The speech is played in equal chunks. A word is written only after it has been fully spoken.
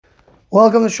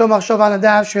Welcome to Shomach Shov on the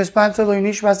Daf. Shir sponsor Lo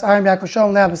Nishmas Aram Yaakov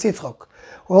Shalom Leah B'Sitzchok.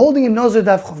 We're holding in Nozer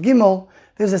Daf Chav Gimel.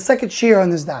 There's a second shir on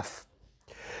this daf.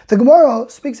 The Gemara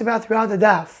speaks about throughout the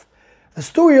daf the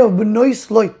story of Benois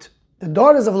Lot, the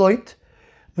daughters of Lot,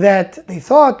 that they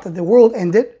thought that the world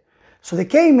ended, so they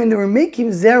came and they were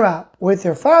making zera with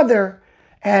their father,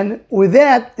 and with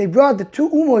that they brought the two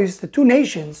umois, the two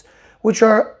nations, which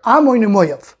are Ammon and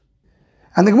Moav.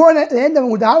 And the Gemara at the end of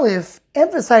Amud Aleph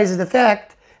emphasizes the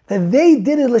fact that they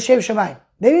did it l'shem shamayim.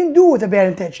 They didn't do it with a bad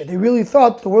intention. They really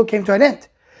thought the world came to an end.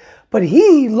 But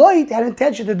Lot, had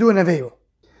intention to do an Aveiro.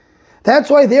 That's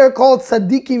why they are called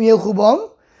Tzadikim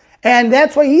Yelchubam, and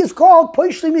that's why he is called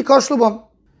Poishli Mikoshlubam.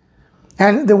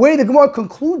 And the way the Gemara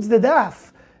concludes the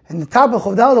daf, in the top of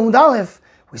Chovdal Amud Aleph,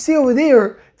 we see over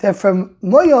there that from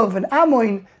Moav and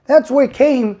Ammon, that's where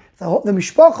came the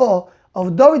mishpacha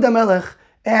of David HaMelech,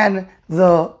 and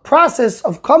the process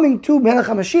of coming to Melech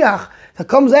HaMashiach that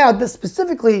comes out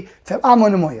specifically from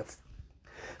Ammon and Moav.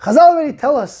 Chazal already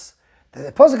tell us that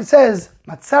the Pasuk says,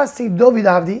 Matzasi David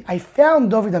Avdi, I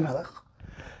found David HaMelech.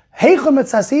 Heichon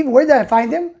Matzasi, where did I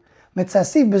find him?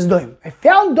 Matzasi B'Zdoim. I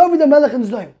found David HaMelech in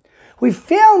Zdoim. We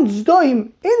found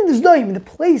Zdoim in the Zdoim, in the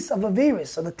place of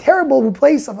Averis, of the terrible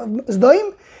place of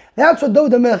Zdoim. That's what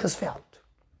David HaMelech has found.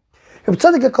 Reb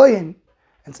Tzadok HaKohen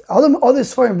and other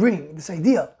Sfarim bring this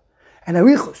idea, and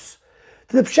Arichus.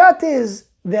 The pshat is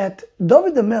that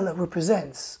David HaMelech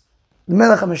represents the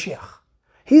Melech HaMashiach.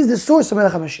 He's the source of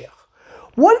Melech HaMashiach.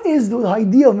 What is the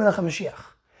idea of Melech HaMashiach?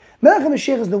 Melech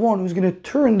HaMashiach is the one who's going to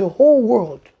turn the whole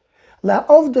world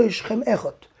la'avdei Shechem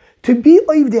echad, to be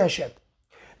Ovdei Hashem.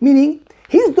 Meaning,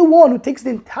 he's the one who takes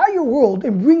the entire world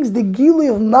and brings the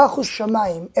Gilui of Malchus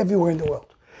Shamayim everywhere in the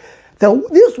world.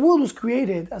 This world was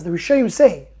created, as the Rishonim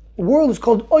say, the world is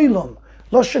called Olam,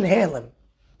 Loshen Helem.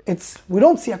 We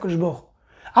don't see HaKadosh Baruch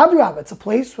Hu. Adrabah, it's a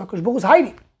place where HaKadosh Baruch Hu is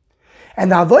hiding.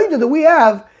 And the avodah that we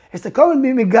have is to come and be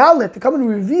megalit, to come and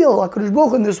reveal HaKadosh Baruch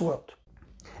Hu in this world.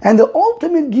 And the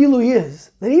ultimate Gilui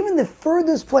is that even the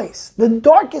furthest place, the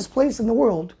darkest place in the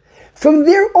world, from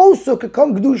there also could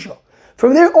come Kedusha.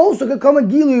 From there also could come a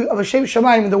Gilui of Hashem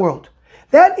Shamayim in the world.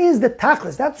 That is the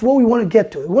tachlis. That's what we want to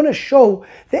get to. We want to show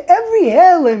that every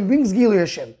Helem brings Gilui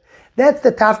Hashem. That's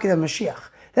the tafkid of Mashiach.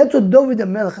 That's what David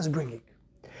HaMelech is bringing.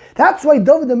 That's why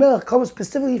David HaMelech comes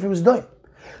specifically from Zdoim.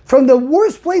 From the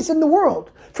worst place in the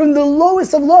world, from the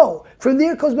lowest of low, from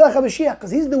there comes Melech HaMashiach,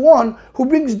 because he's the one who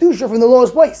brings Dusha from the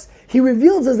lowest place. He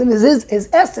reveals us in his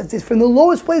essence, is from the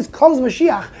lowest place comes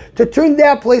Mashiach to turn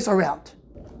that place around.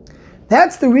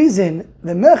 That's the reason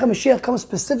the Melech HaMashiach comes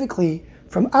specifically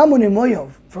from Ammon and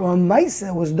Moav, from a Maisa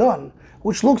that was done,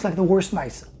 which looks like the worst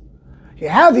Maisa. You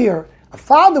have here a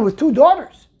father with two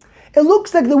daughters. It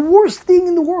looks like the worst thing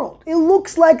in the world. It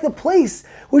looks like the place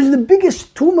which is the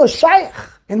biggest Tumah Shaykh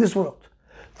in this world.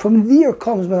 From there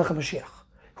comes Melech HaMashiach,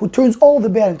 who turns all the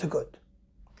bad into good.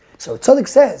 So Tzadok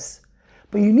says,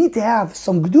 but you need to have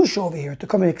some Kedusha over here to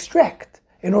come and extract,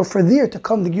 in order for there to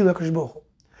come the Gilui HaKadosh Baruch Hu.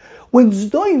 When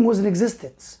Zdoim was in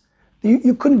existence,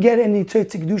 you couldn't get any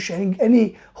Tzedek Kedusha,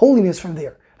 any holiness from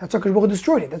there. That's why HaKadosh Baruch Hu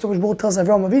destroyed it. That's why HaKadosh Baruch Hu tells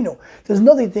Avraham Avinu, there's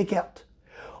nothing to take out.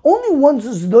 Only once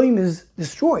Zdoim is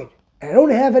destroyed, and I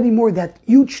don't have any more that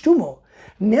huge tumor,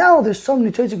 now there's some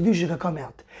Tzedek Kedusha that come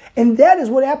out. And that is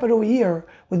what happened over here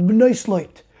with Benois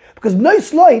Lot. Because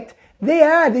Benois Lot,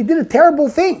 they did a terrible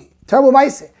thing, terrible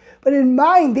Maaseh. But in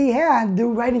mind, they had the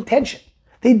right intention.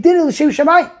 They did it l'shem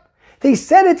shamayim. They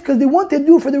said it because they wanted to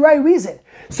do it for the right reason.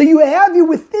 So you have here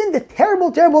within the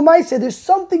terrible, terrible Maaseh, there's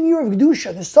something here of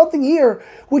Kedusha. There's something here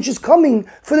which is coming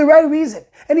for the right reason.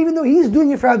 And even though he's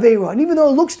doing it for Aveira, and even though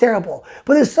it looks terrible,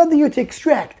 but there's something here to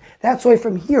extract. That's why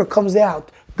from here comes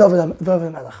out David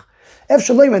HaMelech. Ef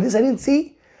Shaloimah, this I didn't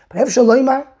see, but Ef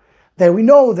Shaloimah, that we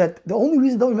know that the only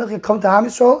reason David HaMelech can come to Am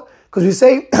Yisrael, because we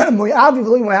say, Moavi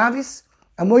v'lo Moavis,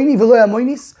 Amoini v'lo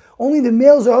Amoinis, only the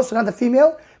males are also not the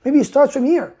female. Maybe it starts from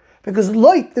here. Because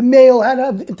like the male had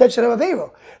an intention of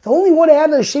Aveiro. The only one that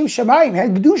had a Shem Shamayim,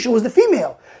 had Kedusha, was the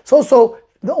female. So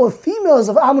the females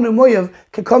of Ammon and Moav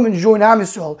can come and join Am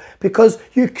Yisrael, because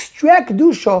you extract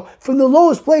Kedusha from the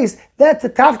lowest place. That's the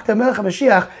Tafkid of Melech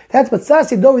HaMashiach. That's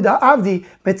Matzasi David HaAvdi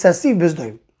Metzasi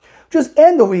B'Zdoim. Just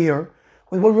end over here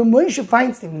with what Moshe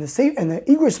Feinstein in the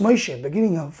Igros Moshe,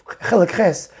 beginning of Chelek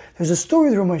Ches. There's a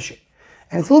story of Moshe.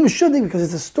 And it's a little bit shuddig because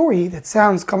it's a story that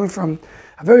sounds coming from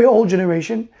a very old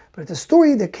generation, but it's a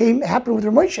story that happened with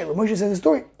Moshe. Moshe said the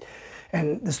story.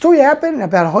 And the story happened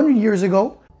about 100 years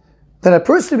ago, that a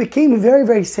person became very,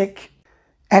 very sick,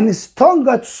 and his tongue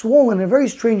got swollen in a very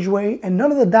strange way, and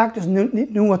none of the doctors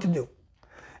knew what to do.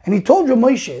 And he told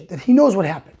Moshe that he knows what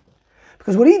happened.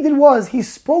 Because what he did was, he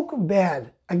spoke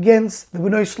bad against the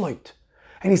Benois Lot.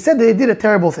 And he said that they did a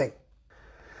terrible thing.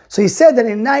 So he said that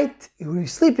at night, when he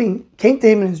was sleeping, came to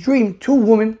him in his dream 2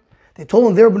 women. They told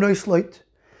him they were Bnei Sloit.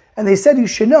 And they said, you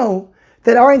should know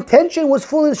that our intention was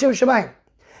fully in Shem Shemayim.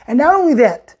 And not only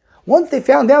that, once they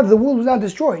found out that the world was not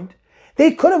destroyed,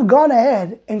 they could have gone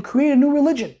ahead and created a new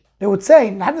religion. They would say,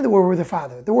 not that they were with their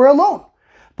father, they were alone.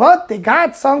 But they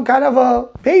got some kind of a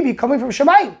baby coming from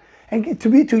Shemayim and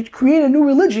to create a new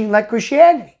religion like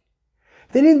Christianity.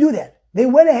 They didn't do that. They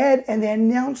went ahead and they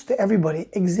announced to everybody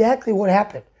exactly what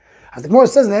happened. As the Gemara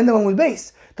says in the end of one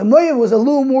base, the Moav was a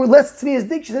little more less tznius.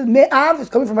 She said, Me'av is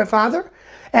coming from my father.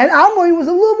 And Amoy was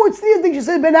a little more tznius. She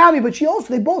said, Ben Ami. But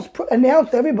they both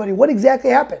announced to everybody what exactly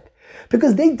happened.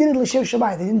 Because they did it l'shem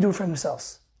Shammai. They didn't do it for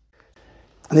themselves.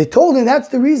 And they told him that's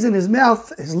the reason his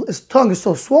mouth, his tongue is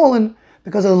so swollen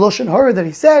because of the Lashon Hara that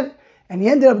he said. And he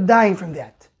ended up dying from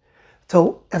that.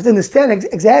 So I have to understand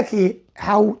exactly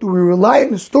how we rely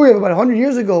on the story of about 100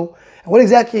 years ago and what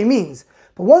exactly it means.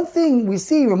 But one thing we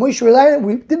see, Moshe relied on,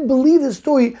 we didn't believe the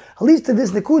story, at least to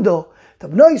this nekudo. The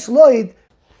Bnei Sloit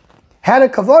had a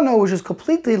kavanah which was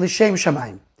completely l'shem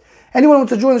Shamayim. Anyone who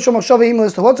wants to join the Shomachshava email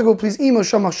list of what's to go, please email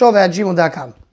shomachshava@gmail.com.